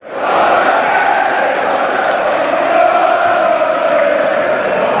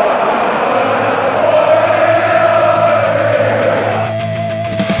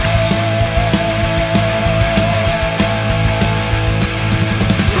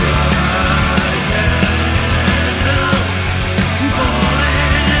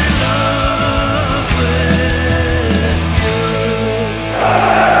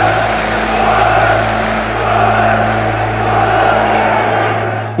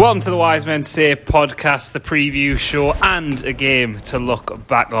Welcome to the Wise Men Say podcast, the preview show, and a game to look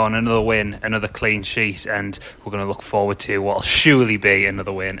back on. Another win, another clean sheet, and we're going to look forward to what will surely be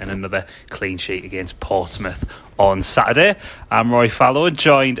another win and another clean sheet against Portsmouth on Saturday. I'm Roy Fallow,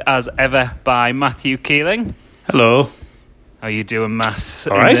 joined as ever by Matthew Keeling. Hello. How are you doing, Matt?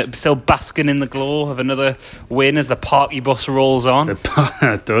 All right. Still basking in the glow of another win as the party bus rolls on.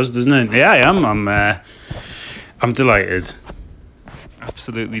 It does, doesn't it? Yeah, I am. I'm delighted.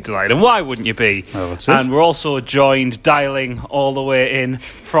 Absolutely delighted. And why wouldn't you be? Oh, what's this? And we're also joined, dialing all the way in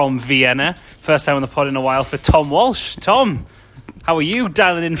from Vienna. First time on the pod in a while for Tom Walsh. Tom, how are you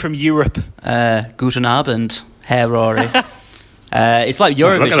dialing in from Europe? Guten Abend, Herr Rory. It's like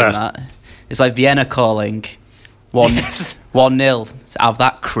Eurovision, that. It's like Vienna calling 1-0 out of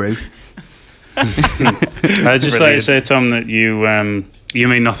that crew. I'd just like to say, Tom, that you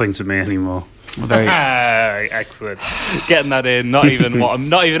mean nothing to me anymore. Very excellent. Getting that in. Not even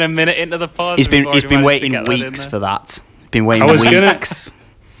a minute into the pod. He's been waiting weeks for that. Been waiting I was weeks.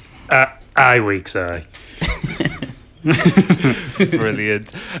 Weeks.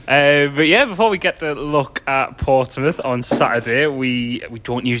 Brilliant. But yeah, before we get to look at Portsmouth on Saturday, we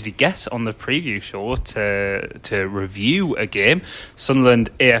don't usually get on the preview show to review a game. Sunderland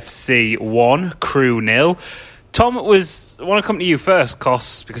AFC 1, Crewe 0. Tom, I want to come to you first,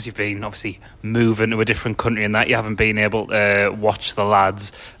 because you've been obviously moving to a different country and that you haven't been able to watch the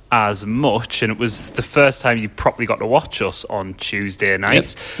lads as much, and it was the first time you properly got to watch us on Tuesday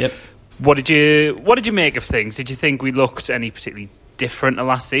night. Yep. What did you make of things? Did you think we looked any particularly different to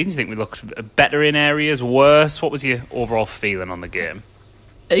last season? Do you think we looked better in areas, worse? What was your overall feeling on the game?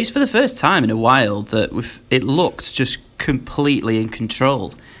 It's for the first time in a while that it looked just completely in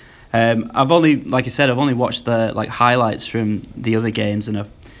control. I've only watched the highlights from the other games, and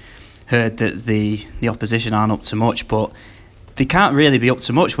I've heard that the opposition aren't up to much, but they can't really be up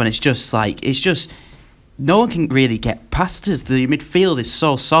to much when it's just no one can really get past us. The midfield is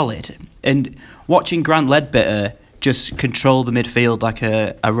so solid, and watching Grant Ledbetter just control the midfield like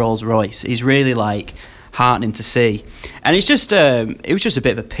a Rolls Royce is really heartening to see. And it's just it was just a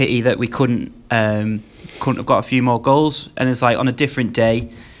bit of a pity that we couldn't have got a few more goals. And it's on a different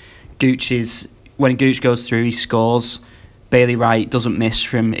day, when Gooch goes through, he scores. Bailey Wright doesn't miss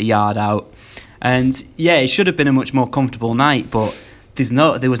from a yard out, and yeah, it should have been a much more comfortable night. But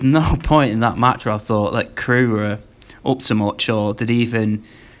there was no point in that match where I thought that Crewe were up to much, or did even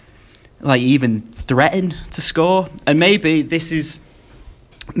threaten to score. And maybe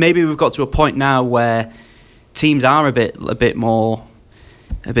we've got to a point now where teams are a bit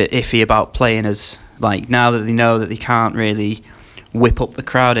iffy about playing us. Now that they know that they can't really whip up the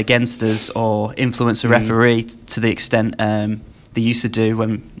crowd against us or influence the referee to the extent they used to do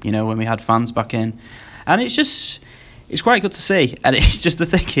when we had fans back in. And it's quite good to see. And it's just the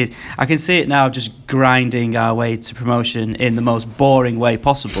thing is, I can see it now, just grinding our way to promotion in the most boring way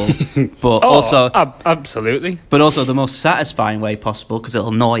possible, but absolutely, but also the most satisfying way possible, because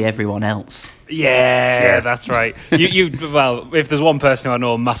it'll annoy everyone else. Yeah, that's right. Well, if there's one person who I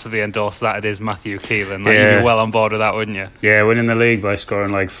know massively endorsed that, it is Matthew Keeling. You'd be well on board with that, wouldn't you? Yeah, winning the league by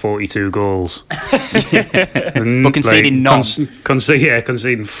scoring 42 goals. But conceding none.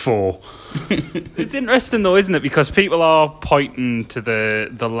 Conceding 4. It's interesting though, isn't it? Because people are pointing to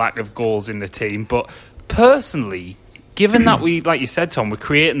the lack of goals in the team, but personally, given that we, like you said, Tom, we're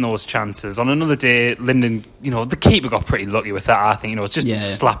creating those chances. On another day, Linden, the keeper got pretty lucky with that, I think. It's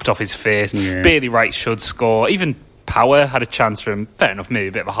just slapped off his face. Yeah. Bailey Wright should score. Even Power had a chance from, fair enough, maybe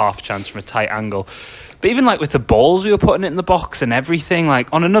a bit of a half chance from a tight angle. But even with the balls, we were putting it in the box and everything.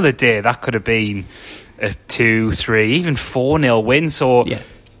 On another day, that could have been a 2-3, even 4-0 win. So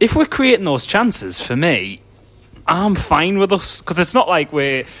if we're creating those chances, for me, I'm fine with us. Because it's not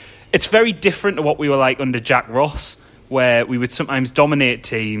it's very different to what we were like under Jack Ross, where we would sometimes dominate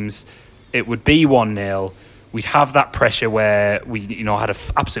teams. It would be 1-0. We'd have that pressure where we had an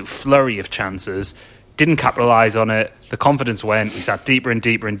absolute flurry of chances, didn't capitalise on it, the confidence went, we sat deeper and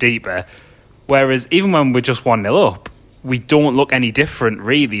deeper and deeper. Whereas even when we're just 1-0 up, we don't look any different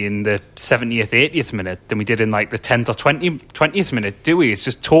really in the 70th, 80th minute than we did in the 10th or 20th minute, do we? It's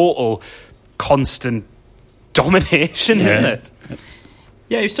just total constant domination, isn't it?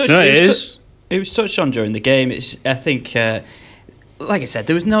 Yeah, it was touched on during the game. I think, like I said,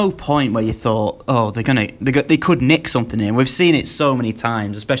 there was no point where you thought, they could nick something in. We've seen it so many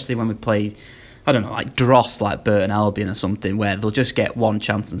times, especially when we play, I don't know, Dross, Burton Albion or something, where they'll just get one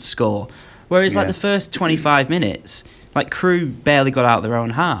chance and score. Whereas the first 25 minutes, Crewe barely got out of their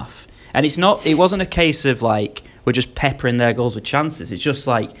own half. And it wasn't a case of we're just peppering their goals with chances. It's just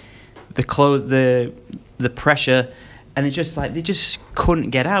the pressure and they just couldn't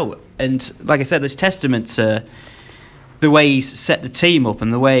get out. And like I said, there's testament to the way he's set the team up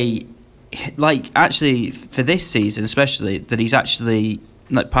and the way, like, actually for this season especially, that he's actually,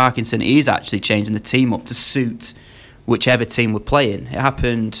 like, Parkinson is actually changing the team up to suit whichever team we're playing. It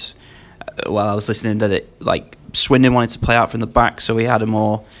happened while I was listening that Swindon wanted to play out from the back, so he had a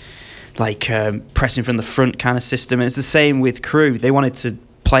more pressing from the front kind of system. And it's the same with Crewe. They wanted to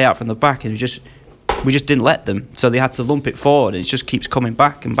play out from the back, and we just didn't let them. So they had to lump it forward, and it just keeps coming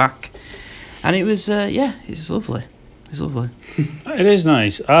back and back. And it was it's lovely. It's lovely. It is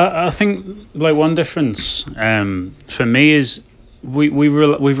nice. I think one difference for me is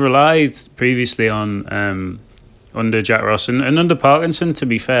we've relied previously on under Jack Ross and under Parkinson. To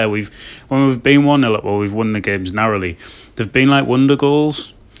be fair, when we've been 1-0 up, we've won the games narrowly. There've been wonder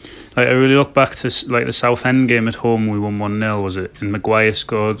goals. I really look back to the Southend game at home. We won 1-0. Was it? And Maguire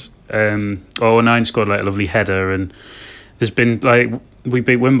scored. O'Neill scored a lovely header. And there's been we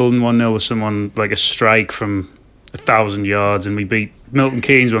beat Wimbledon 1-0 with someone a strike from 1,000 yards, and we beat Milton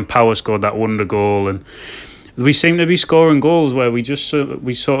Keynes when Power scored that wonder goal. And we seem to be scoring goals where we sort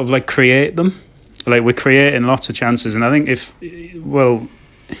of create them. We're creating lots of chances, and I think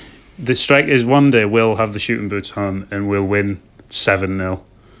the strikers one day will have the shooting boots on and we'll win 7-0.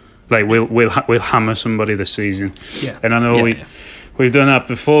 We'll hammer somebody this season. Yeah. And I know we've done that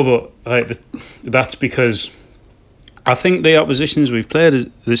before, but that's because I think the oppositions we've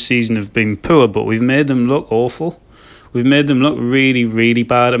played this season have been poor, but we've made them look awful. We've made them look really, really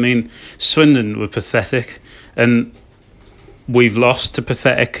bad. I mean, Swindon were pathetic, and we've lost to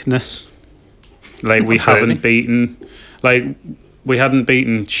patheticness. We haven't beaten, we hadn't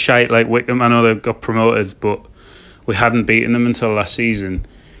beaten shite like Wickham. I know they got promoted, but we hadn't beaten them until last season.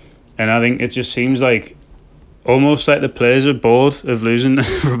 And I think it just seems almost like the players are bored of losing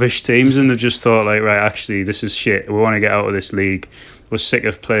rubbish teams, and they've just thought right, actually, this is shit. We want to get out of this league. We're sick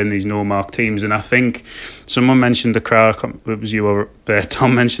of playing these no-mark teams. And I think someone mentioned the crowd. It was you or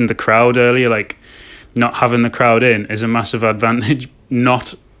Tom mentioned the crowd earlier. Not having the crowd in is a massive advantage.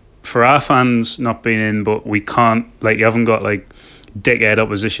 Not for our fans not being in, but we can't, you haven't got dickhead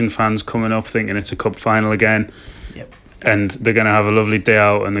opposition fans coming up thinking it's a cup final again. Yep. And they're going to have a lovely day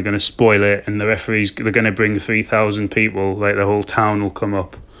out and they're going to spoil it, and the referees, they're going to bring 3,000 people, the whole town will come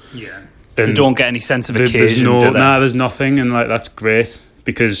up. Yeah. And they don't get any sense of occasion, do they? There's nothing, and that's great,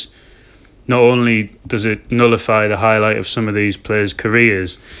 because not only does it nullify the highlight of some of these players'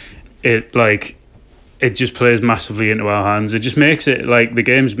 careers, it just plays massively into our hands. It just makes it the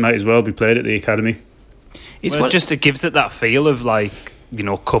games might as well be played at the academy. It gives it that feel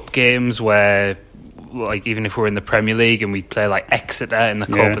of cup games where even if we're in the Premier League and we play Exeter in the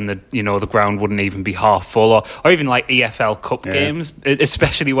cup, and the ground wouldn't even be half full, or even EFL Cup games,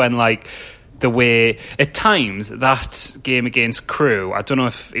 especially when the way at times that game against Crewe, I don't know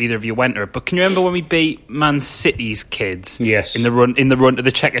if either of you went to it, but can you remember when we beat Man City's kids? Yes. In the run to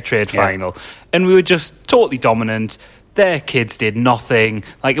the Checkatrade final, and we were just totally dominant. Their kids did nothing.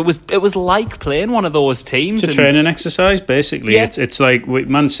 It was like playing one of those teams. It's a training exercise, basically. Yeah. It's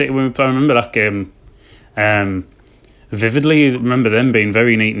Man City when we play. I remember that game vividly. I remember them being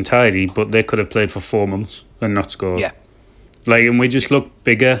very neat and tidy, but they could have played for 4 months and not scored. Yeah. And we just looked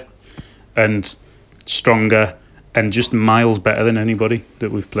bigger and stronger and just miles better than anybody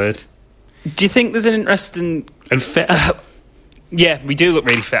that we've played. Do you think there's an interesting... And fitter. Yeah, we do look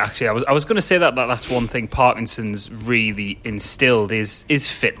really fit, actually. I was going to say that's one thing Parkinson's really instilled is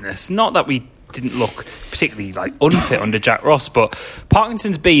fitness. Not that we didn't look particularly unfit under Jack Ross, but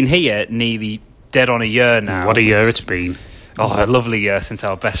Parkinson's been here nearly dead on a year now. What a year it's been. Oh, a lovely year since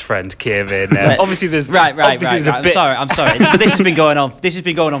our best friend came in. Obviously, there's right. There's a bit... I'm sorry. This has been going on. This has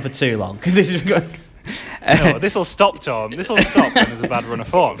been going on for too long. This has been going. No, this will stop, Tom. This will stop when there's a bad run of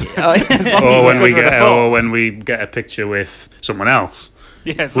form. Or when we get a picture with someone else.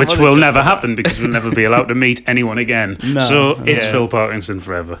 Yes, which will never happen because we'll never be allowed to meet anyone again. No. So it's Phil Parkinson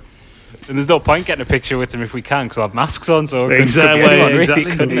forever. And there's no point getting a picture with him if we can, because we'll have masks on. So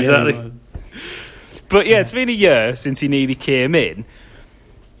Exactly. But yeah, it's been a year since he nearly came in.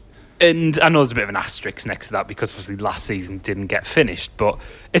 And I know there's a bit of an asterisk next to that because obviously last season didn't get finished. But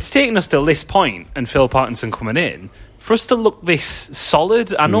it's taken us till this point, and Phil Parkinson coming in, for us to look this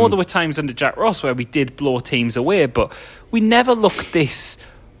solid. I know there were times under Jack Ross where we did blow teams away, but we never looked this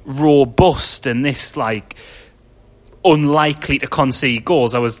robust and this unlikely to concede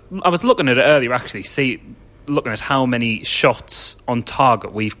goals. I was looking at it earlier, actually. See, looking at how many shots on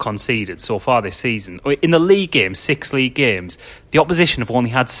target we've conceded so far this season. In the league games, 6 league games, the opposition have only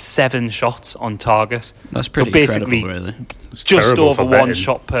had 7 shots on target. That's pretty basically incredible, really. Just over 1 betting.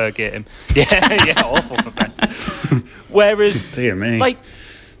 shot per game. Yeah, awful for bets. Whereas, Dear me. like,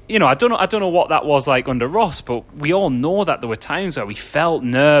 you know, I don't know what that was like under Ross, but we all know that there were times where we felt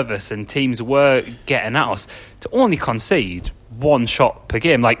nervous and teams were getting at us. To only concede 1 shot per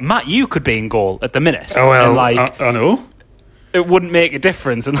game, like Matt, you could be in goal at the minute. Oh well, and, like, I know. it wouldn't make a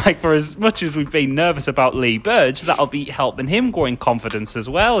difference. And like, for as much as we've been nervous about Lee Burge, that'll be helping him grow in confidence as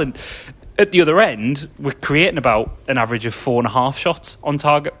well. And at the other end, we're creating about an average of 4.5 shots on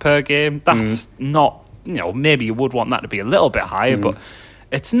target per game. That's not, you know, maybe you would want that to be a little bit higher, but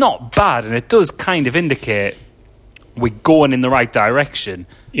it's not bad, and it does kind of indicate we're going in the right direction.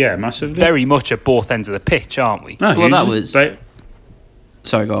 Yeah, massively. Very much at both ends of the pitch, aren't we? No, Well, that usually. was- Right.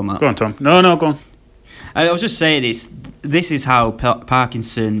 Sorry, go on, Matt. Go on, Tom. No, go on. I was just saying, this is how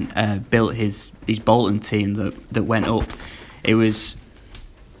Parkinson built his Bolton team that went up. It was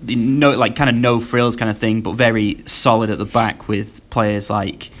no frills kind of thing, but very solid at the back with players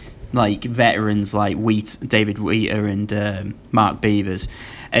like veterans like David Wheater and Mark Beavers.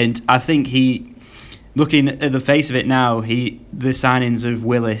 And I think looking at the face of it now, the signings of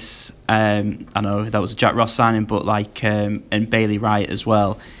Willis, I know that was a Jack Ross signing, but and Bailey Wright as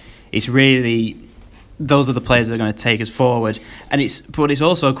well. It's really, those are the players that are going to take us forward. And it's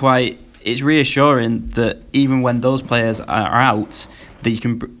also it's reassuring that even when those players are out, that you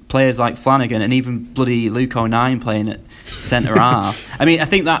can players like Flanagan and even bloody Luke O'Nien playing at centre half. I mean, I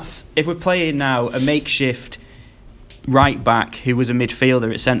think that's, if we're playing now a makeshift right back who was a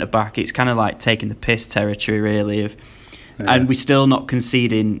midfielder at centre back, it's kind of like taking the piss territory, really. And we're still not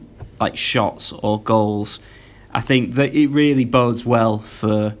conceding like shots or goals. I think that it really bodes well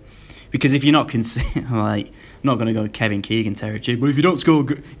because if you're not conceding, like, I'm not going to go Kevin Keegan territory, but if you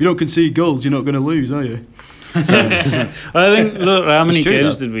don't concede goals, you're not going to lose, are you? So, I think, look, how many true,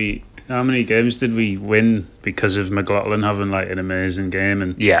 games though. did we win because of McLaughlin having like an amazing game,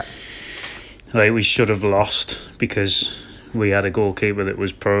 and Yeah. like we should have lost because we had a goalkeeper that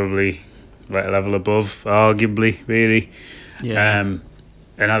was probably like a level above, arguably, really. yeah.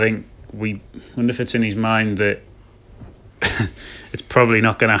 And I think I wonder if it's in his mind that it's probably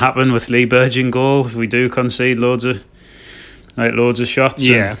not going to happen with Lee Burge in goal if we do concede loads of shots.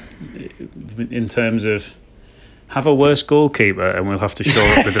 Yeah. And in terms of have a worse goalkeeper and we'll have to shore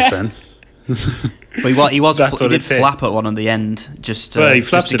up the defence. But he That's what did it takes. flap at one on the end. Just Well, he just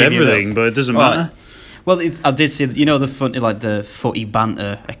flaps to at give you a everything, but it doesn't matter. Well, I did see, the footy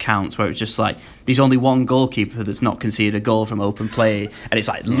banter accounts where it's just like, there's only one goalkeeper that's not conceded a goal from open play, and it's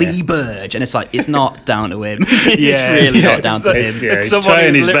like Lee Burge, and it's like, it's not down to him. It's really not down to him. Yeah, It's he's someone trying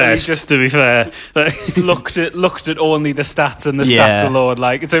who's his literally best, just- to be fair. looked at only the stats and the Yeah. stats alone.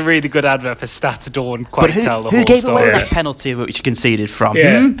 Like, it's a really good advert for stats don't quite But tell the who whole gave story. away that penalty which he conceded from?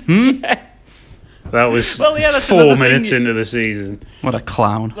 Yeah. Hmm? That was Well, yeah, that's 4 another minutes thing. into the season. What a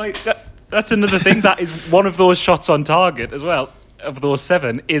clown. Like that's another thing. That is one of those shots on target as well. Of those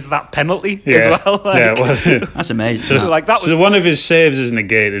 7, is that penalty as Yeah. well? Like, Yeah, well, That's amazing. So, that. like that was. so one of his saves is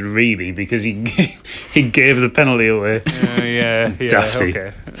negated, really, because he gave the penalty away. Yeah, Dafty.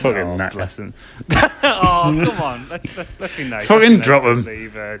 okay. Fucking oh, knacker. bless him. Oh, come on. Let's be nice. Fucking Let's be drop nice him. to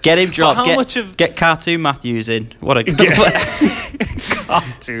Leave, Get him dropped. how much of Get Cartoon Matthews in. What a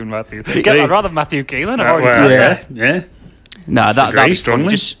cartoon Matthew? I'd rather Matthew Keelan. I've already Well, said that. yeah. No, that'd Agree be strongly. fun.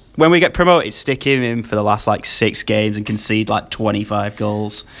 Just when we get promoted, stick him in for the last 6 games and concede 25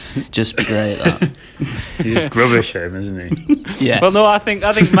 goals. Just be great. That. He's rubbish, him, isn't he? Yes. Well, no, I think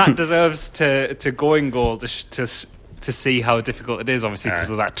Matt deserves to go in goal to see how difficult it is. Obviously, because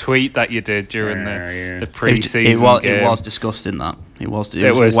of that tweet that you did during the pre-season game. It was disguscing. That it was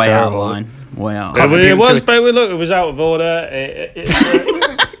way terrible. out of line. Way out. It was, but look, it was out of order.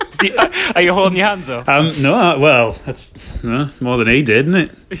 Are you holding your hands up? No, well, that's more than he did, isn't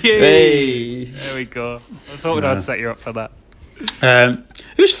it? Hey. There we go. I was hoping I'd set you up for that.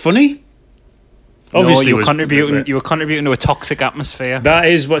 It was funny. Obviously, you it were was- contributing to a toxic atmosphere. That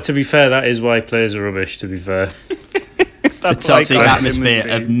is what. To be fair, that is why players are rubbish. To be fair, The That's why I toxic got him in the atmosphere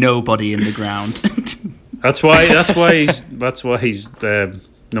team. of nobody in the ground. that's why he's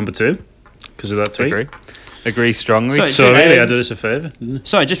number 2 because of that tweet. Agree strongly. So really, I did us a favour. Didn't I?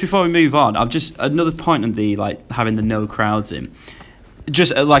 Sorry, just before we move on, I've just another point on the having the no crowds in.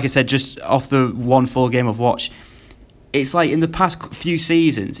 Just like I said, just off the one full game of watch, it's like in the past few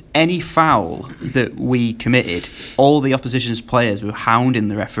seasons, any foul that we committed, all the opposition's players were hounding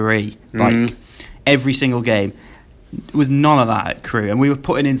the referee every single game. was none of that at Crewe, and we were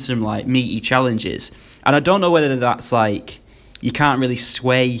putting in some like meaty challenges. And I don't know whether that's like you can't really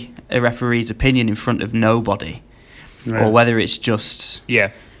sway a referee's opinion in front of nobody, or whether it's just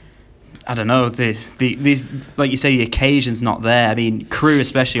I don't know. These like you say, the occasion's not there. I mean, Crewe,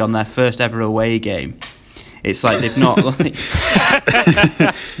 especially on their first ever away game, it's like they've not. Like,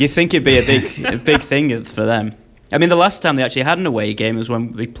 you think it'd be a big thing for them. I mean, the last time they actually had an away game was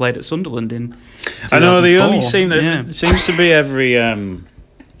when they played at Sunderland in 2004. I know they only seem to. It seems to be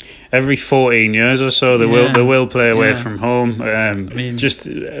every 14 years or so they will play away from home. I mean, just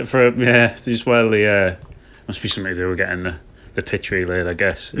while they must be something to do with getting the pitch relayed, I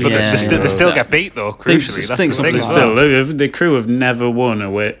guess. But they still get beat though. Crucially, that's the thing. The Crewe have never won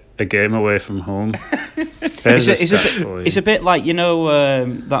a game away from home. It's a bit like, you know,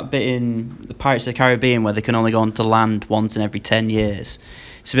 that bit in the Pirates of the Caribbean where they can only go onto land once in every 10 years.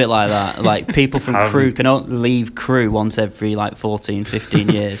 It's a bit like that. Like, people from Crewe can only leave Crewe once every, 14, 15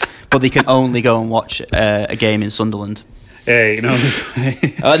 years. But they can only go and watch a game in Sunderland. Yeah, you know.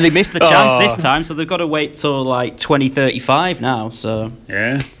 And they missed the chance this time, so they've got to wait till, 2035 now, so...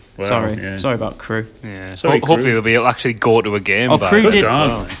 Yeah. Well, sorry about Crewe. Yeah, hopefully they'll actually go to a game. Crewe did.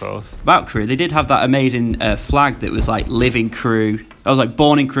 Of course. About Crewe, they did have that amazing flag that was live in Crewe. I was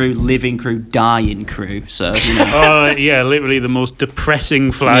born in Crewe, live in Crewe, die in Crewe. So you know. Literally the most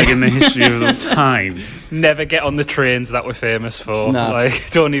depressing flag in the history of the time. Never get on the trains that we're famous for. No.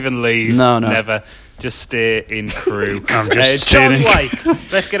 Don't even leave. No. Never. Just stay in Crewe. I'm just Charlie Wyke.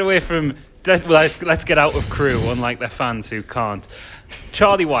 Let's get away from. Let's get out of Crewe, unlike their fans who can't.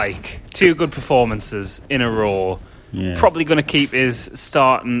 Charlie Wyke, 2 good performances in a row. Yeah. Probably going to keep his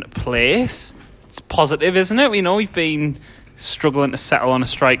starting place. It's positive, isn't it? You know, we've been struggling to settle on a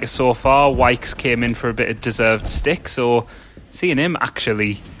striker so far. Wyke's came in for a bit of deserved stick, so seeing him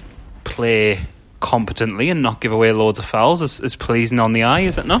actually play competently and not give away loads of fouls is pleasing on the eye,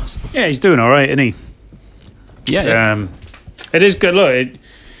 is it not? Yeah, he's doing all right, isn't he? Yeah. It is good. Look,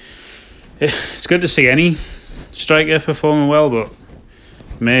 it's good to see any striker performing well, but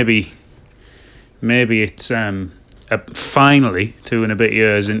maybe it's finally 2 and a bit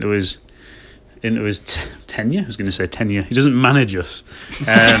years into his tenure. I was going to say tenure. He doesn't manage us.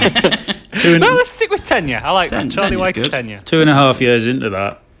 Let's stick with tenure. I like that. Charlie Wyke's tenure. 2.5 years into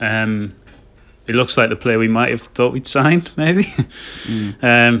that. It looks like the player we might have thought we'd signed, maybe.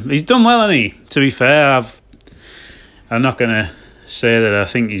 He's done well, hasn't he? To be fair, I'm not going to say that I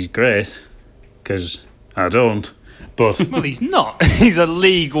think he's great, because I don't. But well, he's not. He's a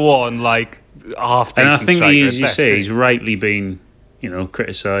League One, half decent striker. And I think as you say, he's rightly been,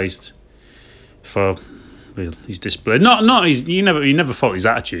 criticised for his display. You never fault his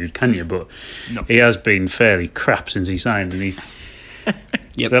attitude, can you? But he has been fairly crap since he signed, and he's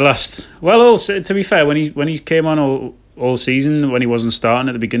to be fair, when he came on all season, when he wasn't starting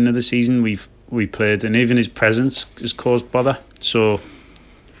at the beginning of the season, we played, and even his presence has caused bother. So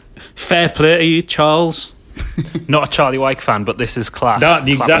fair play to you, Charles. Not a Charlie Wyke fan, but this is class.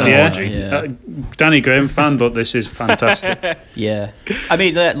 Danny Graham fan, but this is fantastic. Yeah, I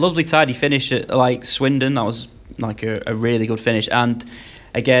mean, that lovely tidy finish at Swindon. That was a really good finish. And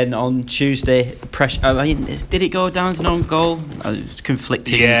again on Tuesday, pressure. I mean, did it go down as an own goal?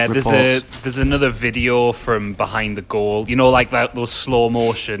 Conflicting. Yeah, reports. there's another video from behind the goal. You know, those slow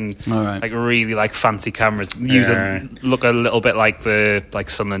motion, really fancy cameras. Look a little bit like the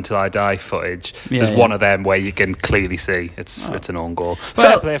Sunderland Till I Die footage. There's one of them where you can clearly see it's an own goal.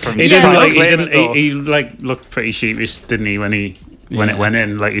 Fair play from him. He looked pretty sheepish, didn't he, when it went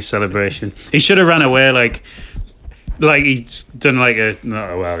in, his celebration. He should have ran away he's done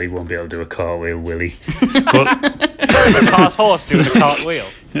he won't be able to do a cartwheel, will he? But a car's horse doing a cartwheel.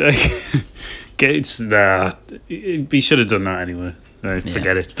 He should have done that anyway.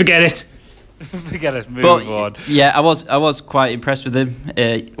 Forget it. Move on. Yeah, I was quite impressed with him.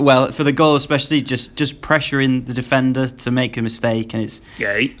 For the goal especially, just pressuring the defender to make a mistake, and it's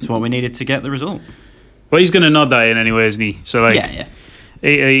what we needed to get the result. Well, he's going to nod that in anyway, isn't he? So the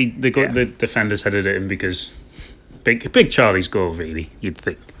defenders headed it in because. Big Charlie's goal, really, you'd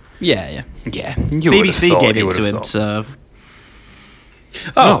think. Yeah. BBC gave it to him, so...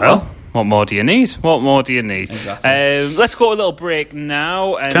 Oh, well. What more do you need? Exactly. Let's go a little break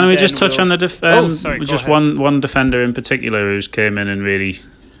now. And can we just touch on the just one defender in particular who's came in and really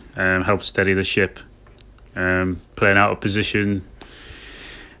helped steady the ship, playing out of position.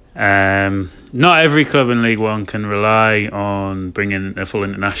 Not every club in League One can rely on bringing a full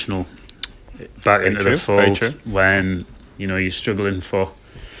international back into the fold when you're struggling for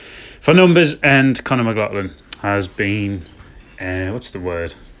numbers, and Conor McLaughlin has been what's the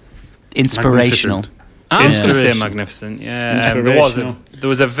word? Inspirational. I was going to say Inspirational. magnificent. Yeah, Inspirational. there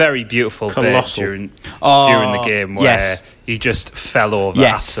was a very beautiful Colossal. bit during Oh, the game where yes. he just fell over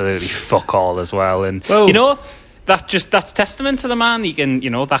Yes. absolutely fuck all as well. And Well- that's testament to the man. He can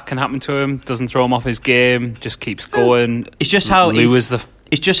that can happen to him. Doesn't throw him off his game. Just keeps going. It's just how lures the.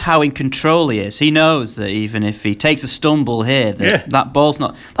 It's just how in control he is. He knows that even if he takes a stumble here, that ball's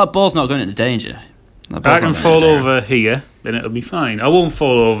not going into danger. I can fall over here and it'll be fine. I won't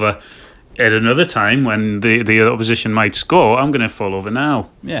fall over at another time when the opposition might score. I'm going to fall over now.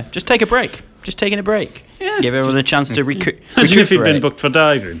 Yeah, just take a break. Just taking a break. Yeah, Give everyone a chance to Imagine if he'd been recuperate. booked for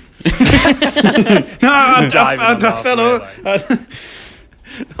diving. No, I fell over.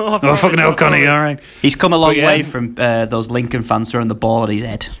 Oh, fucking hell, Connie, all right. He's come a long But yeah. way from those Lincoln fans throwing the ball at his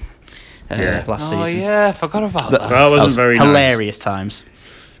head last Oh season. yeah, I forgot about That- that. That wasn't was very nice. hilarious times.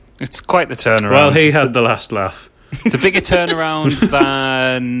 It's quite the turnaround. Well, he had the last laugh. It's a bigger turnaround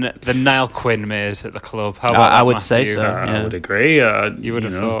than the Niall Quinn made at the club. How about I that, would say Matthew? so. I Yeah. would agree. You would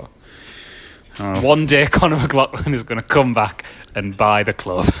have know. thought. One day Conor McLaughlin is going to come back and buy the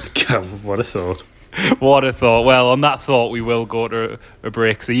club. What a thought. What a thought. Well, on that thought, we will go to a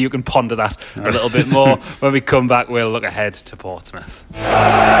break, so you can ponder that a little bit more. When we come back, we'll look ahead to Portsmouth.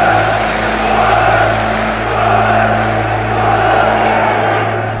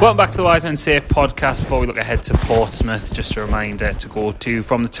 Welcome back to the Wise Men Say podcast. Before we look ahead to Portsmouth, just a reminder to go to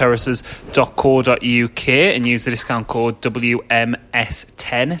fromtheterraces.co.uk and use the discount code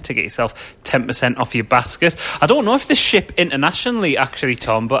WMS10 to get yourself 10% off your basket. I don't know if they ship internationally, actually,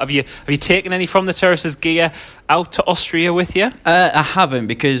 Tom, but have you taken any From the Terraces gear out to Austria with you? I haven't,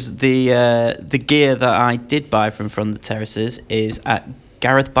 because the gear that I did buy from the Terraces is at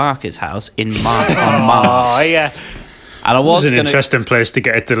Gareth Barker's house in on Mars. Oh, yeah. And I It was was an going to... interesting place to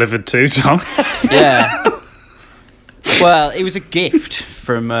get it delivered to, Tom. Yeah. Well, it was a gift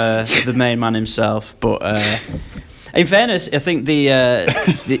from the main man himself. But in fairness, I think the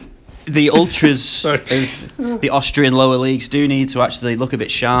ultras of the Austrian lower leagues do need to actually look a bit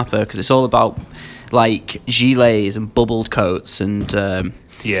sharper, because it's all about like gilets and bubbled coats, and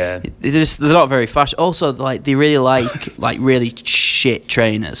Yeah. they're not very fast. Also, like they really like really shit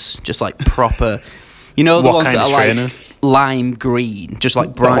trainers, just like proper. You know the What ones kind that of are trainers? like lime green, just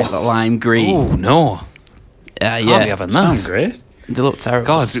like bright lime green. Oh, no. Yeah, Can't be having that. Sounds great. they look terrible.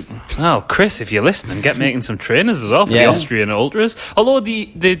 God, well, Chris, if you're listening, get making some trainers as well for the Yeah. Austrian ultras. Although they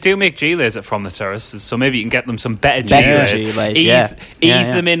do make gilets at From the Terraces, so maybe you can get them some better Better gilets. gilets, Ease yeah. ease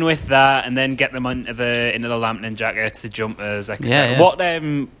Yeah. them in with that, and then get them into the Lambton jackets, the jumpers, etc. Yeah, yeah. What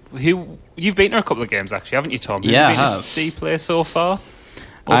who you've been to a couple of games actually, haven't you, Tom? Yeah, Have you I been have. to see play so far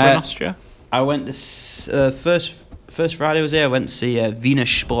over in Austria? I went this first Friday I was here. I went to see Wiener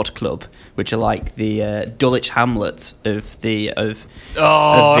Sport Club, which are like the Dulwich Hamlet of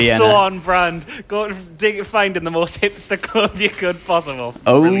Oh, Vienna. so on brand. Go finding the most hipster club you could possible.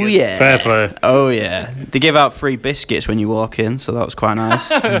 Oh Brilliant. yeah, Fair play. Oh yeah, they give out free biscuits when you walk in, so that was quite nice.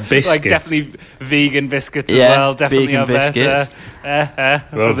 Biscuits. Like definitely vegan biscuits as Yeah, well. Definitely vegan have biscuits. for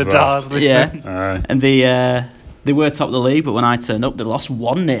Love the that. DARS listening. Aye. And they were top of the league, but when I turned up, they lost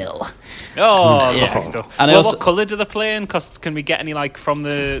 1-0. Oh, Yeah. lovely stuff. And I Well, also- what colour do they play in? 'Cause can we get any from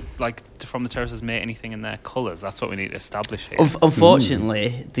the terraces make anything in their colours? That's what we need to establish here.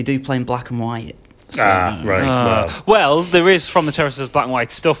 Unfortunately, they do play in black and white. So, Right. Well, Well, there is From the Terraces black and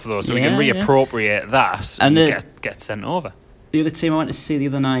white stuff though, so we can Yeah, reappropriate that And and get sent over. The other team I went to see the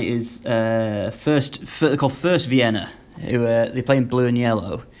other night is they're called First Vienna. Who they play in blue and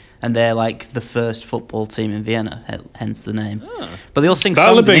yellow, and they're like the first football team in Vienna, hence the name. But they all sing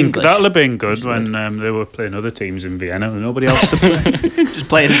songs in English. that'll have been good when they were playing other teams in Vienna and nobody else to play. Just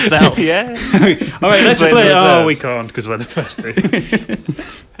playing themselves. Yeah. All right, let's Playing play. reserves. Oh, we can't because we're the first team.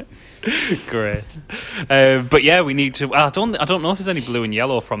 Great, but yeah, we need to. I don't know if there's any blue and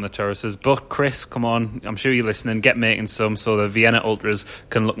yellow From the Terraces, but Chris, come on, I'm sure you're listening. Get making some so the Vienna Ultras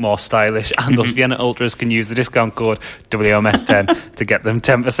can look more stylish, and those Vienna Ultras can use the discount code WMS10 to get them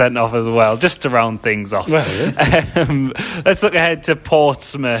 10% off as well, just to round things off. Well, yeah. Let's look ahead to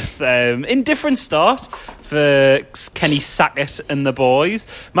Portsmouth. Indifferent start for Kenny Sackett and the boys.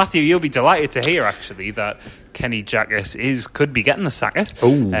 Matthew, you'll be delighted to hear actually that Kenny Jackett could be getting the Sackett.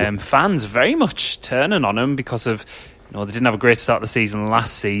 Fans very much turning on him because of they didn't have a great start to the season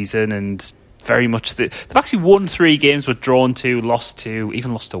last season, and very much they've actually won 3 games, but drawn 2, lost 2,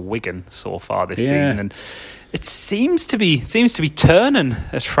 even lost to Wigan so far this season, and it seems to be turning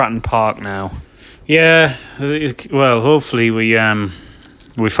at Fratton Park now. Yeah. Well, hopefully we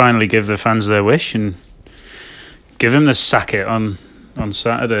finally give the fans their wish and give him the sacket on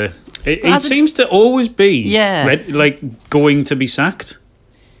Saturday. It seems to always be going to be sacked.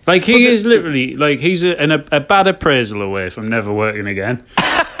 Like, he is literally, like, he's a bad appraisal away from never working again.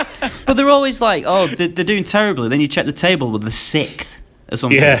 But they're always like, oh, they're doing terribly. Then you check the table with the 6th or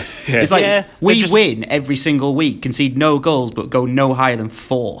something. Yeah. It's like, we just win every single week, concede no goals, but go no higher than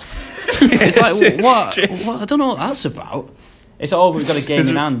 4th. It's like, what? I don't know what that's about. It's we've got a game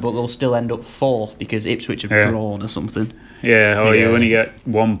in hand, but they'll still end up 4th because Ipswich have drawn or something. Yeah, you only get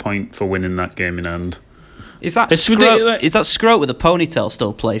 1 point for winning that game in hand. Is that Scroat with a ponytail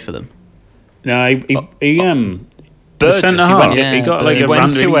still play for them? No, the Burgess, centre half. He got like a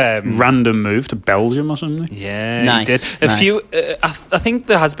random move to Belgium or something. Yeah, nice. He did. Few. I think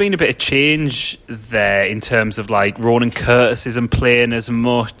there has been a bit of change there in terms of like Ronan Curtis isn't playing as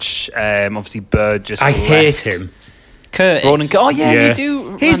much. Obviously, Burgess. I hate him. Curtis. Ronan. Oh yeah, you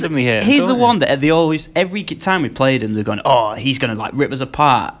do randomly hate him. He's the one that they always, every time we played him, they're going, oh, he's going to like rip us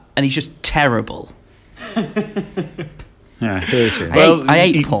apart, and he's just terrible. Yeah, I hate him. I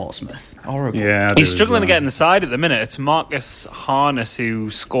hate Portsmouth. Horrible. Yeah, he's struggling to get in the side at the minute. It's Marcus Harness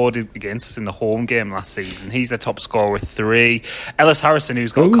who scored against us in the home game last season. He's the top scorer with 3. Ellis Harrison,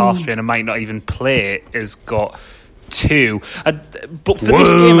 who's got a calf strain and might not even play, has got 2. But for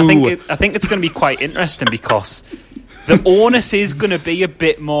this game, I think it's going to be quite interesting because the onus is going to be a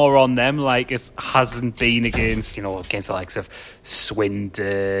bit more on them, like it hasn't been against the likes of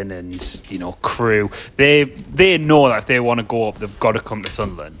Swindon and Crewe. They know that if they want to go up, they've got to come to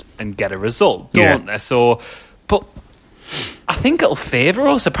Sunderland and get a result, don't they? So, but I think it'll favour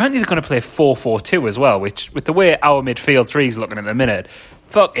us. Apparently, they're going to play 4-4-2 as well, which with the way our midfield three is looking at the minute,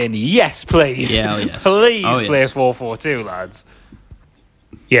 fucking yes, please, yes. Please play 4-4-2, lads.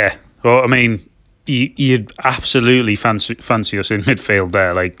 Yeah, well, I mean, you'd absolutely fancy us in midfield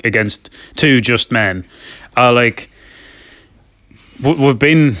there, like against 2 just men. Like we've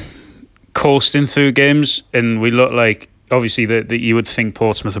been coasting through games, and we look like obviously that you would think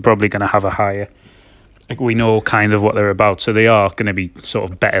Portsmouth are probably going to have a higher. Like we know kind of what they're about, so they are going to be sort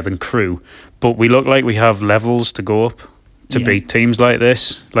of better than Crewe. But we look like we have levels to go up to beat teams like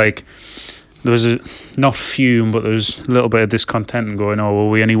this. Like there was not fume, but there was a little bit of discontent and going, oh, well,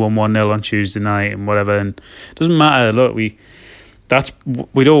 we only won 1-0 on Tuesday night and whatever. And it doesn't matter. Look, we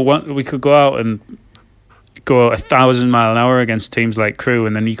could go out and go 1,000 mile an hour against teams like Crewe,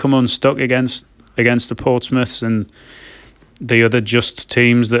 and then you come unstuck against the Portsmouths and the other just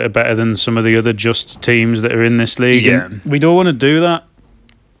teams that are better than some of the other just teams that are in this league. Yeah. And we don't want to do that,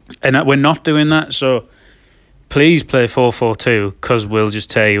 and we're not doing that. So please play 4-4-2 because we'll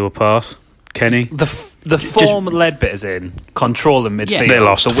just tear you apart. Kenny, the form Leadbitter's in, controlling midfield. They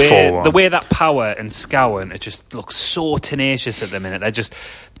lost the way that Power and Scowen, it just looks so tenacious at the minute.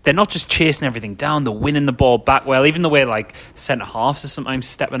 They're not just chasing everything down. They're winning the ball back well. Even the way like centre halves are sometimes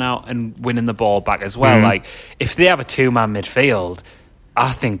stepping out and winning the ball back as well. Like if they have a 2-man midfield,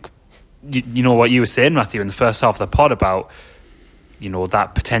 I think you know what you were saying, Matthew, in the first half of the pod about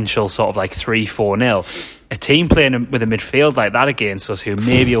that potential sort of like 3-4-0. A team playing with a midfield like that against us who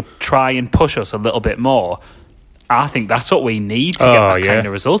maybe will try and push us a little bit more, I think that's what we need to get that kind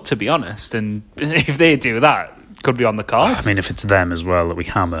of result, to be honest. And if they do that, could be on the cards. I mean, if it's them as well that we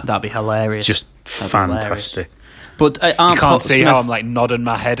hammer, that'd be hilarious. Just fantastic. But you can't see how I'm like nodding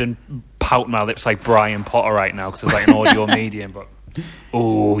my head and pouting my lips like Brian Potter right now because it's like an audio medium. But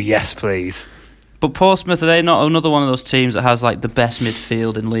oh yes, please. But Portsmouth, are they not another one of those teams that has like the best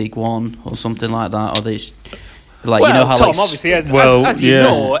midfield in League One or something like that? Or they like, well, how Tom, like, obviously, as you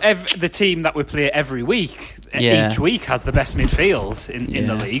know, the team that we play every week, each week has the best midfield in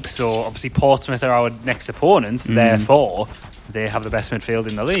the league. So obviously Portsmouth are our next opponents, therefore they have the best midfield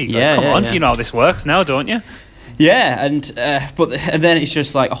in the league. Like, come on, you know how this works now, don't you? Yeah, and then it's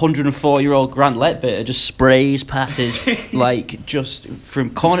just like 104-year-old Grant Leadbitter just sprays passes like just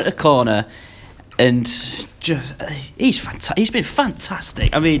from corner to corner. And just he's been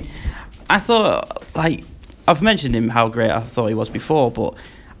fantastic. I mean, I thought, like, I've mentioned him how great I thought he was before, but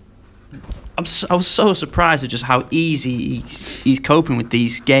I was so surprised at just how easy he's coping with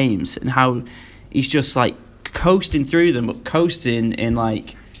these games and how he's just like coasting through them, but coasting in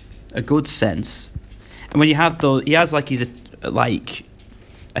like a good sense. And when you have those, he has like his like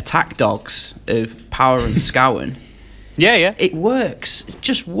attack dogs of Power and Scowen. Yeah. It works. It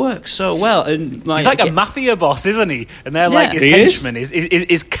just works so well. And like, he's like a mafia boss, isn't he? And they're like his henchmen, his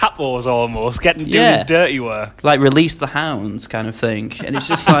capos almost, doing his dirty work. Like release the hounds kind of thing. And it's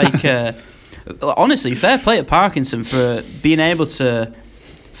just like, honestly, fair play to Parkinson for being able to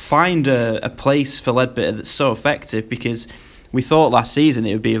find a place for Leadbitter that's so effective, because we thought last season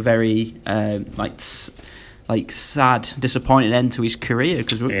it would be a very sad, disappointing end to his career.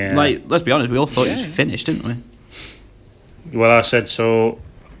 Because like, let's be honest, we all thought he was finished, didn't we? Well, I said so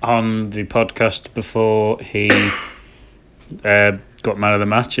on the podcast before he got man of the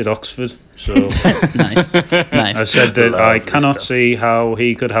match at Oxford. So Nice. I said that I Lovely cannot stuff. see how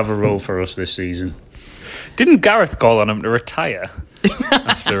he could have a role for us this season. Didn't Gareth call on him to retire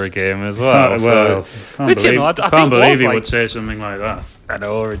after a game as well? Can't Which, you know, I can't think believe was he like- would say something like that. I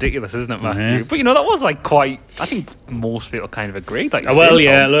know, ridiculous, isn't it, Matthew? Yeah. But you know, that was like quite. I think most people kind of agreed. Like, you Well, said,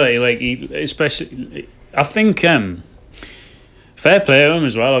 yeah, Tom. look, like he, especially, I think fair play to him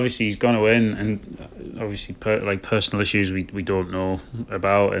as well. Obviously, he's gone away, and obviously, personal issues we don't know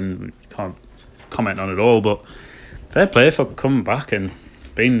about and we can't comment on at all. But fair play for coming back and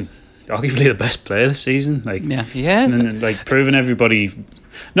being arguably the best player this season. Like, Yeah. Yeah, and like proving everybody.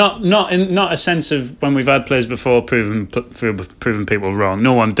 Not a sense of when we've had players before proving people wrong.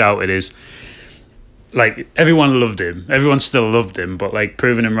 No one doubted his. Like, everyone loved him. Everyone still loved him, but like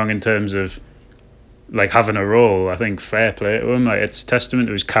proving him wrong in terms of like having a role, I think fair play to him. Like, it's testament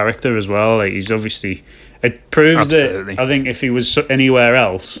to his character as well. Like, he's obviously, it proves Absolutely. that I think if he was anywhere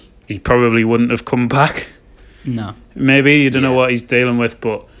else, he probably wouldn't have come back. No. Maybe you don't know Yeah. what he's dealing with,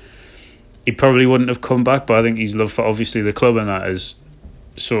 but he probably wouldn't have come back. But I think his love for obviously the club and that is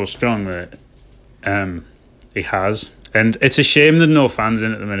so strong that he has. And it's a shame there's no fans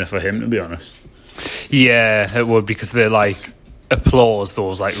in at the minute for him, to be honest. yeah, it would, because they're like applause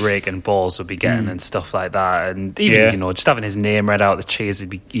those like raking balls would be getting and stuff like that, and even Yeah. you know, just having his name read out, the cheers he'd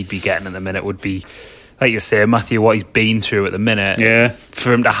be getting at the minute would be, like you say, Matthew, what he's been through at the minute. Yeah.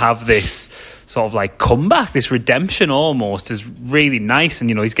 For him to have this sort of like comeback, this redemption almost, is really nice. And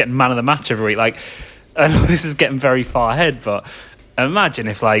you know, he's getting man of the match every week. Like, I know this is getting very far ahead, but imagine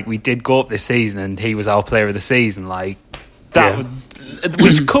if like we did go up this season and he was our player of the season, like that Yeah. would,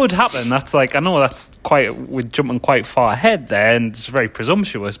 which could happen. That's like, I know that's we're jumping quite far ahead there, and it's very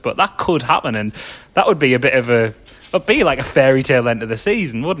presumptuous, but that could happen, and that would be a bit of it'd be like a fairy tale end of the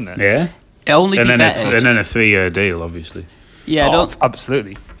season, wouldn't it? Yeah. It'll only And be then, better. and then a 3-year deal, obviously. Yeah, Oh, it'll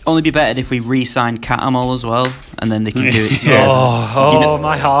absolutely. only be better if we re-signed Catamol as well, and then they can do it together. Yeah. Oh, You know-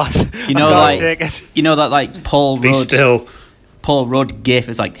 my heart. You know, I can't like take it. you know that like Paul Be Rudd, still. Paul Rudd gif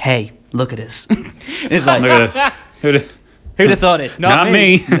is like, hey, look at us. It's like, Look at it. who'd have thought it? Not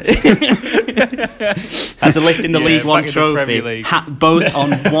me. As a lift in the Yeah, League One back in the Premier trophy, League. both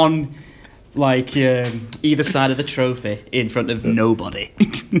on one, like either side of the trophy in front of nobody.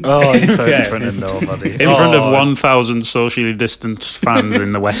 Oh, inside Yeah. in front of nobody. In front of Oh, 1,000 socially distanced fans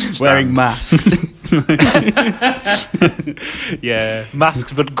in the West Stand. Wearing masks. Yeah,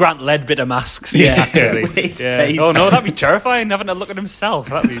 masks, but Grant Ledbetter masks. Yeah. actually. With his Yeah. face. Oh no, that'd be terrifying. Having a look at himself.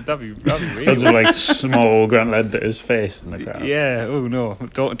 That'd be really. Loads of like small Grant Ledbetter's face and like that. Yeah. Oh no,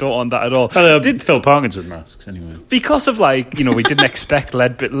 don't want that at all. Well, Phil Parkinson masks anyway. Because of like, you know, we didn't expect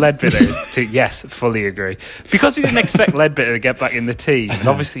Ledbetter to, yes, fully agree. Because we didn't expect Ledbetter to get back in the team, and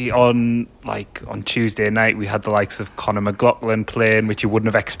obviously on Tuesday night we had the likes of Conor McLaughlin playing, which you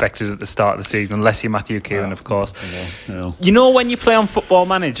wouldn't have expected at the start of the season, unless you're Matthew Keelan, of course. No. You know, when you play on Football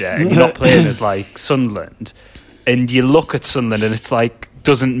Manager and you're not playing as like Sunderland, and you look at Sunderland and it's like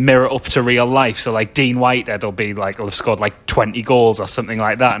doesn't mirror up to real life. So like Dean Whitehead will be like, will have scored like 20 goals or something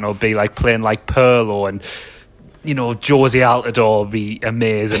like that, and he'll be like playing like Perlo, and you know, Josie Altidore will be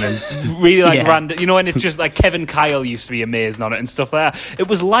amazing, and really like Yeah. random, you know, and it's just like Kevin Kyle used to be amazing on it and stuff like that. It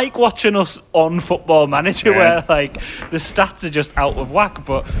was like watching us on Football Manager, Yeah. where like the stats are just out of whack,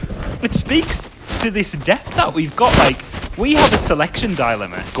 but it speaks to this depth that we've got. Like, we have a selection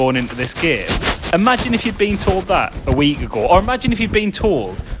dilemma going into this game. Imagine if you'd been told that a week ago, or imagine if you'd been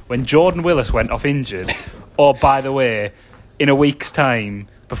told when Jordan Willis went off injured, or by the way, in a week's time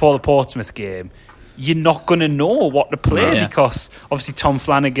before the Portsmouth game, you're not going to know what to play, Yeah. because obviously Tom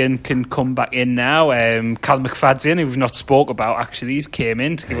Flanagan can come back in now. Cal McFadzean, who we've not spoke about, actually, he's came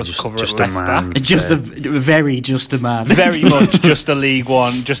in to give us a cover just at a left man. back. Just a very just a man. Very much just a League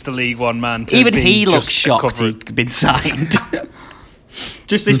One man. To Even be he looks just a shocked cover- he'd been signed.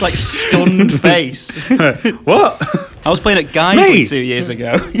 Just this like stunned face. What? I was playing at Guiseley Me? 2 years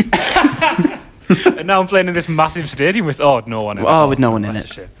ago. And now I'm playing in this massive stadium with no one in it. Oh, with no one in That's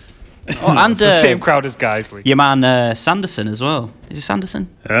it. a shame. Oh, and It's the same crowd as Guiseley. your man Sanderson as well. Is it Sanderson?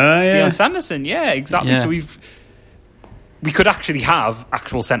 Yeah. Dion Sanderson, yeah, exactly. Yeah. So we could actually have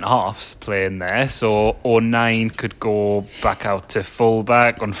actual centre halves playing there. So O'Nien could go back out to full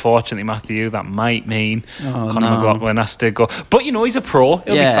back. Unfortunately, Matthew, that might mean Oh, Conor no. McLaughlin has to go. But you know, he's a pro.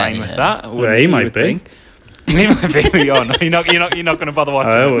 He'll Yeah, be fine with yeah. that. Yeah, wouldn't he you might would be. think? He might be. Oh, no, you're not going to bother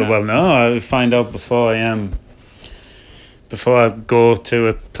watching. it now. Well, no, I'll find out before I go to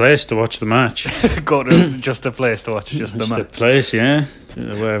a place to watch the match. Go to just a place to watch just the Just a match. place, yeah.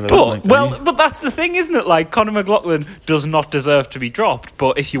 wherever. But that's the thing, isn't it? Like, Conor McLaughlin does not deserve to be dropped.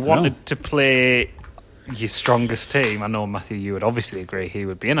 But if you wanted to play your strongest team, I know Matthew, you would obviously agree he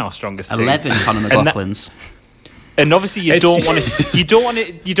would be in our strongest team. 11 Conor McLaughlins. And obviously, you don't want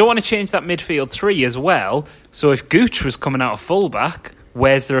to change that midfield three as well. So if Gooch was coming out of fullback,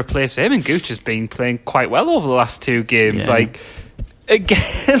 where's the replace for him? And Gooch has been playing quite well over the last two games. Yeah. Like,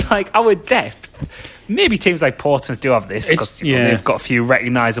 again, like our depth. Maybe teams like Portsmouth do have this because they've got a few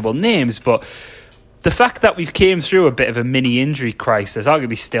recognisable names, but the fact that we've came through a bit of a mini injury crisis,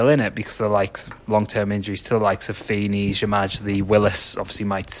 arguably still in it because of the likes long-term injuries to the likes of Feeney, Jamajli, Willis obviously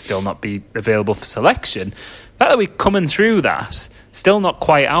might still not be available for selection. The fact that we're coming through that, still not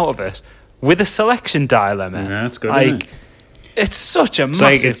quite out of it, with a selection dilemma. Yeah, that's good, isn't it? It's such a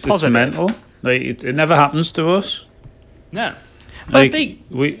massive positive. It's mental. Like, it never happens to us. No. Like, I think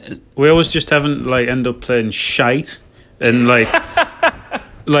we always just haven't end up playing shite and like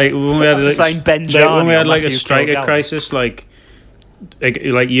when we had a striker crisis like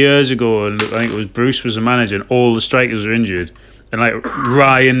years ago, and I think it was Bruce was the manager and all the strikers were injured, and like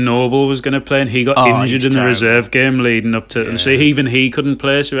Ryan Noble was going to play and he got injured in the reserve game leading up to, and so even he couldn't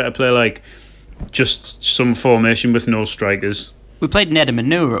play, so we had to play like just some formation with no strikers. we played Ned and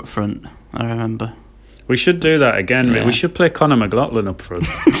Manure up front, I remember. We should do that again. Yeah. We should play Conor McLaughlin up front.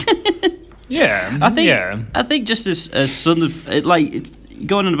 I think just as Sunderland,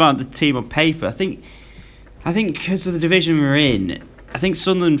 going on about the team on paper, I think because of the division we're in, I think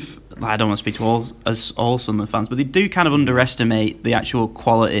Sunderland. I don't want to speak to all Sunderland fans, but they do kind of underestimate the actual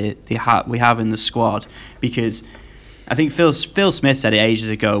quality we have in the squad, because I think Phil Smith said it ages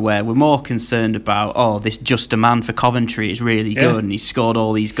ago, where we're more concerned about this just a man for Coventry is really good and he scored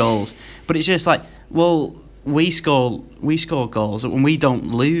all these goals, but it's just like, well, we score goals when we don't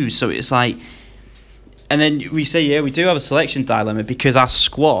lose, so it's like, and then we say we do have a selection dilemma because our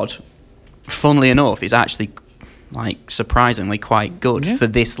squad, funnily enough, is actually surprisingly quite good for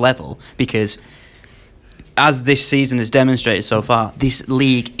this level, because as this season has demonstrated so far, this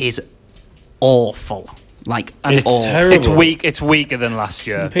league is awful. It's terrible. It's weaker than last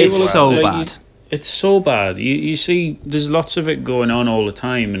year. It's so bad. It's so bad. You see, there's lots of it going on all the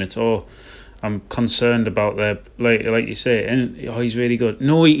time, and it's I'm concerned about their like you say, and he's really good.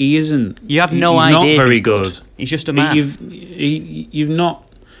 No, he isn't. You have no idea. Not very he's good. He's just a man. You've not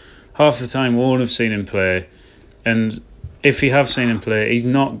half the time won't have seen him play, and if you have seen him play, he's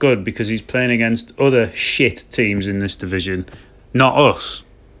not good because he's playing against other shit teams in this division, not us.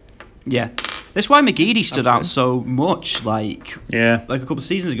 Yeah, that's why McGeady stood out so much, like a couple of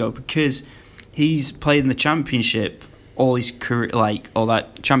seasons ago, because he's played in the Championship all his career, all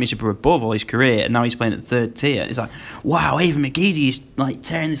that Championship or above all his career, and now he's playing at the third tier. It's like, wow, Aidan McGeady is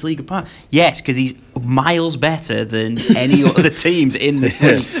tearing this league apart. Yes, because he's miles better than any other teams in this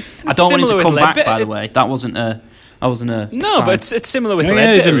league. I don't want him to come back, by the way. That wasn't a. No, sign. But it's similar with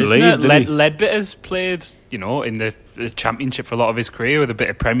Leadbitter, isn't it? Leadbitter's played, in the Championship for a lot of his career with a bit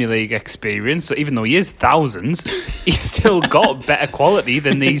of Premier League experience. So even though he is thousands, he's still got better quality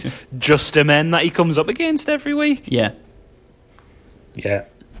than these just a men that he comes up against every week. Yeah. Yeah.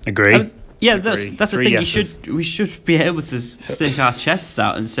 Agree. That's the thing. We should be able to stick our chests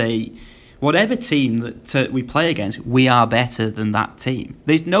out and say, whatever team that we play against, we are better than that team.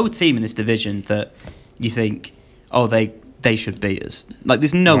 There's no team in this division that you think, they should beat us.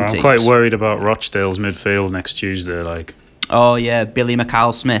 There's no teams. I'm quite worried about Rochdale's midfield next Tuesday. Oh yeah, Billy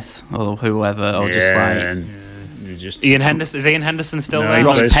McAll-Smith or whoever, or Ian Henderson. Is Ian Henderson still there? He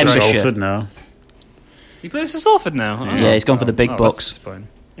plays for Salford now. He plays for Salford now. Oh. Yeah, he's gone for the big bucks.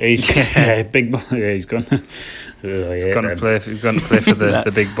 He's big. Yeah, he's gone. He's going to play for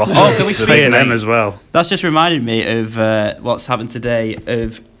the big bosses. Oh, can we speak of them as well? That's just reminded me of what's happened today,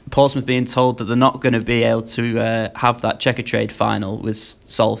 of Portsmouth being told that they're not going to be able to have that Checkatrade final with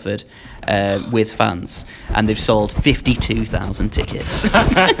Salford with fans, and they've sold 52,000 tickets.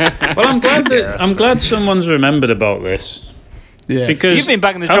 Well, I'm glad someone's remembered about this. Yeah, because you've been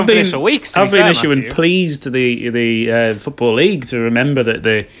back in the drum for this for weeks. I've been issuing pleas to the Football League to remember that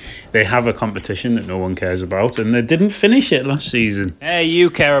they have a competition that no one cares about, and they didn't finish it last season. Hey, you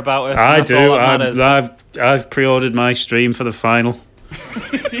care about it. I do. I've pre-ordered my stream for the final.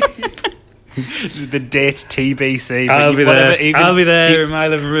 The date TBC. I'll be there. I'll be there in my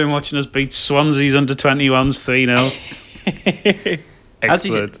living room watching us beat Swansea's under-21s 3-0.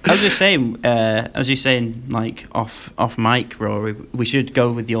 Excellent. As you're saying, off mic, Rory, we should go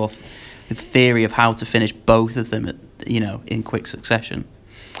with your theory of how to finish both of them in quick succession.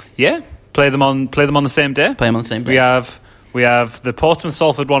 Yeah, play them on the same day. Play them on the same day. We have We have the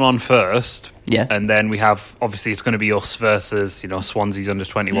Portsmouth-Salford one on first. Yeah. And then we have, obviously, it's going to be us versus, Swansea's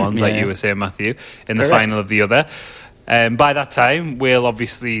under-21s, like you were saying, Matthew, in the final of the other. By that time, we'll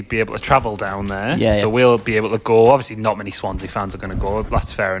obviously be able to travel down there. So we'll be able to go. Obviously, not many Swansea fans are going to go.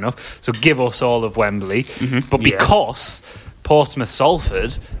 That's fair enough. So give us all of Wembley. But because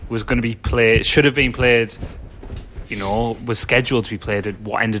Portsmouth-Salford was going to be played, should have been played, was scheduled to be played at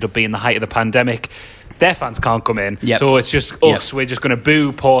what ended up being the height of the pandemic, their fans can't come in. So it's just us. We're just going to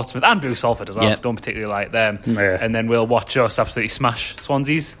boo Portsmouth and boo Salford as well. Because don't particularly like them. And then we'll watch us absolutely smash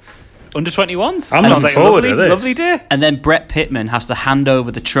Swansea's under-21s. I'm Sounds like a lovely day. And then Brett Pittman has to hand over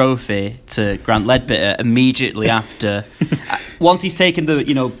the trophy to Grant Ledbetter immediately after. Once he's taken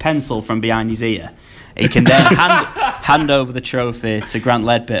the pencil from behind his ear, he can then hand over the trophy to Grant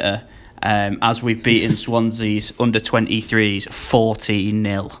Ledbetter as we've beaten Swansea's under-23s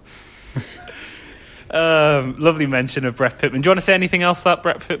 14-0. Lovely mention of Brett Pittman. Do you want to say anything else that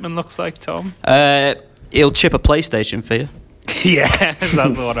Brett Pittman looks like, Tom? He'll chip a PlayStation for you. Yeah,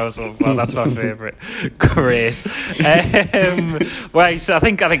 that's the one I was talking about. That's my favourite. Great. Right, so I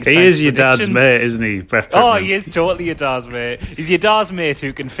think he is your dad's mate, isn't he, Brett Pittman? Oh, he is totally your dad's mate. He's your dad's mate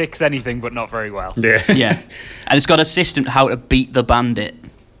who can fix anything, but not very well. Yeah, and it's got a system how to beat the bandit.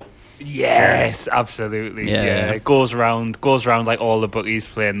 Yes, absolutely. Yeah. It goes around like all the bookies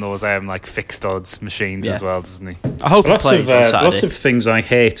playing those like fixed odds machines as well, doesn't he? I hope he plays on Saturday. Lots of things I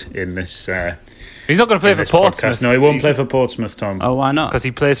hate in this. He's not going to play for Portsmouth. Podcast. No, he won't play for Portsmouth, Tom. Oh, why not? Because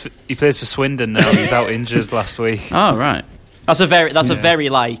he plays for Swindon now. He's out injured last week. Oh, right. That's a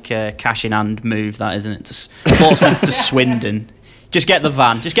very cash in hand move, that, isn't it? To Portsmouth to Swindon. Just get the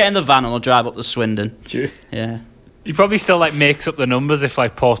van. Just get in the van and I'll drive up to Swindon. Yeah. He probably still makes up the numbers if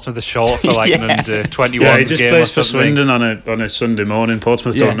Portsmouth is short for an under 21 game. He just plays for Swindon on a Sunday morning.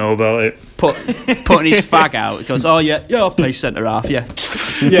 Portsmouth don't know about it. Putting his fag out. He goes, oh yeah, I'll play centre half. Yeah.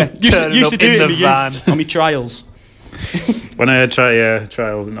 Used to do it in the van on my trials. When I had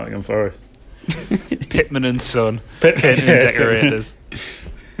trials at Nottingham Forest. Pitman and Son, painting and decorators.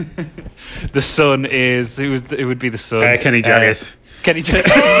 The son is who would be the son? Kenny Jaggers. Kenny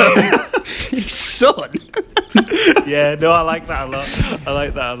Jaggers. His son. Yeah, no, I like that a lot.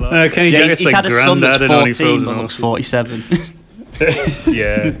 Kenny Jaggers, he's had a son that's 14 but looks 47.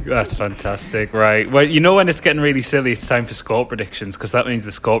 Yeah, that's fantastic. Right, well, when it's getting really silly, it's time for score predictions, because that means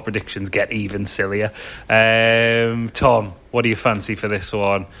the score predictions get even sillier. Tom, what do you fancy for this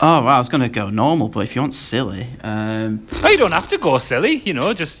one? Oh, well, I was going to go normal, but if you want silly... you don't have to go silly,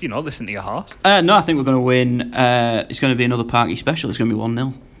 just listen to your heart. No, I think we're going to win. It's going to be another Parky special. It's going to be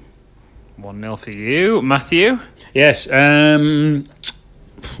 1-0. 1-0 for you. Matthew? Yes. Can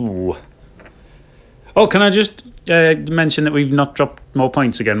I just mention that we've not dropped more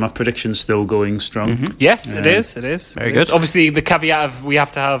points again? My prediction's still going strong. Mm-hmm. Yes, it is. Very good. Obviously, the caveat of we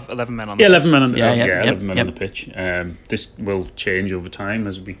have to have 11 men on the pitch. 11 men on the, 11 men on the pitch. This will change over time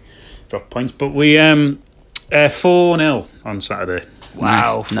as we drop points. But we 4-0 on Saturday.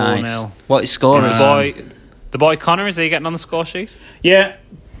 Wow, 4-0. Nice. What is score? The boy Connor, is he getting on the score sheet? Yeah.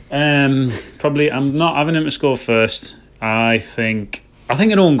 Probably. I'm not having him to score first. I think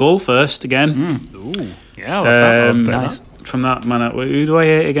an own goal first again. Ooh, yeah. Nice. From that man, who do I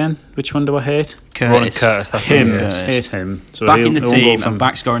hate again? Which one do I hate? Ronan Curtis. That's him. Curtis. Hate him. So back in the team and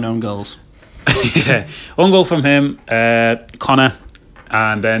back scoring own goals. Yeah, own goal from him, Connor,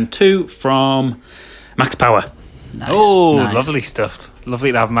 and then 2 from Max Power. Nice. Oh, nice. Lovely stuff.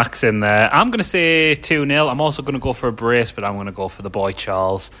 Lovely to have Max in there. I'm going to say 2-0. I'm also going to go for a brace, but I'm going to go for the boy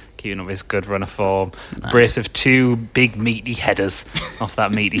Charles, keeping up his good run of form. Nice. Brace of 2 big meaty headers off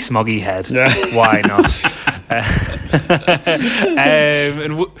that meaty smoggy head. Why not?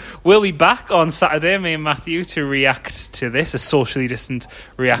 And we'll be back on Saturday, me and Matthew, to react to this, a socially distant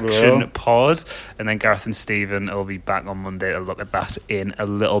reaction pod. And then Gareth and Stephen will be back on Monday to look at that in a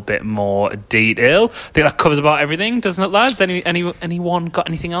little bit more detail. I think that covers about everything, doesn't it, lads? Anyone got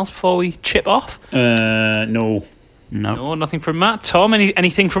anything else before we chip off? No, nothing from Matt. Tom,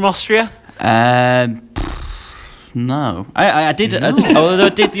 anything from Austria? No, I did. Although I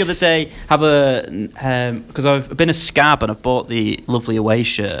did the other day have because I've been a scab and I've bought the lovely away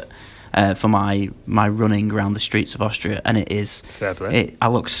shirt for my running around the streets of Austria, and it is fair play. I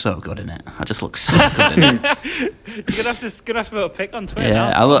look so good in it. I just look so good in it. You're gonna have to put a pic on Twitter.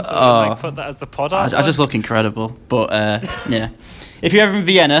 Yeah, now, so put that as the pod. I just look incredible. But yeah, if you're ever in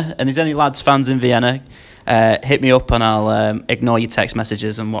Vienna and there's any lads fans in Vienna, hit me up and I'll ignore your text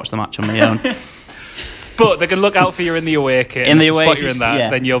messages and watch the match on my own. But they can look out for you in the away kit. In the away kit,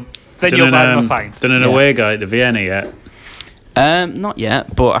 then you'll buy them a pint. Done an away guide to Vienna yet? Not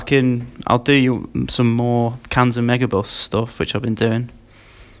yet, but I'll do you some more Cans and Megabus stuff, which I've been doing.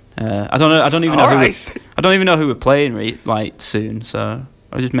 I don't even know who we're playing soon, so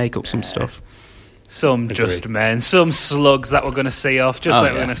I'll just make up some stuff. Some just men, some slugs that we're going to see off,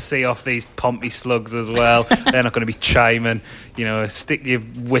 we're going to see off these Pompey slugs as well. They're not going to be chiming, stick your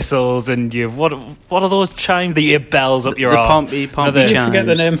whistles and your what are those chimes? The bells up your arse. Pompey chimes. Forget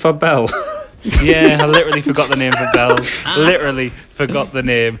the name for bell. Yeah, I literally forgot the name for bells. Literally forgot the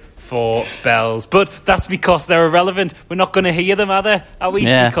name for bells. But that's because they're irrelevant. We're not going to hear them, are we?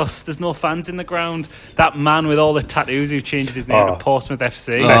 Yeah. Because there's no fans in the ground. That man with all the tattoos who changed his name to Portsmouth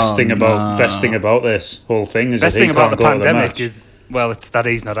FC. Best thing about this whole thing is best that thing he about can't the go to the pandemic match. is, well, it's that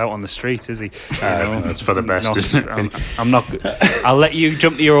he's not out on the streets, is he? That's for the best, isn't it? I'm not. I'll let you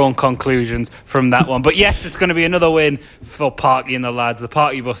jump to your own conclusions from that one. But yes, it's going to be another win for Parky and the lads. The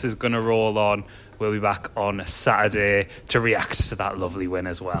party bus is going to roll on. We'll be back on Saturday to react to that lovely win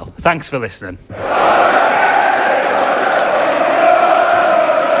as well. Thanks for listening.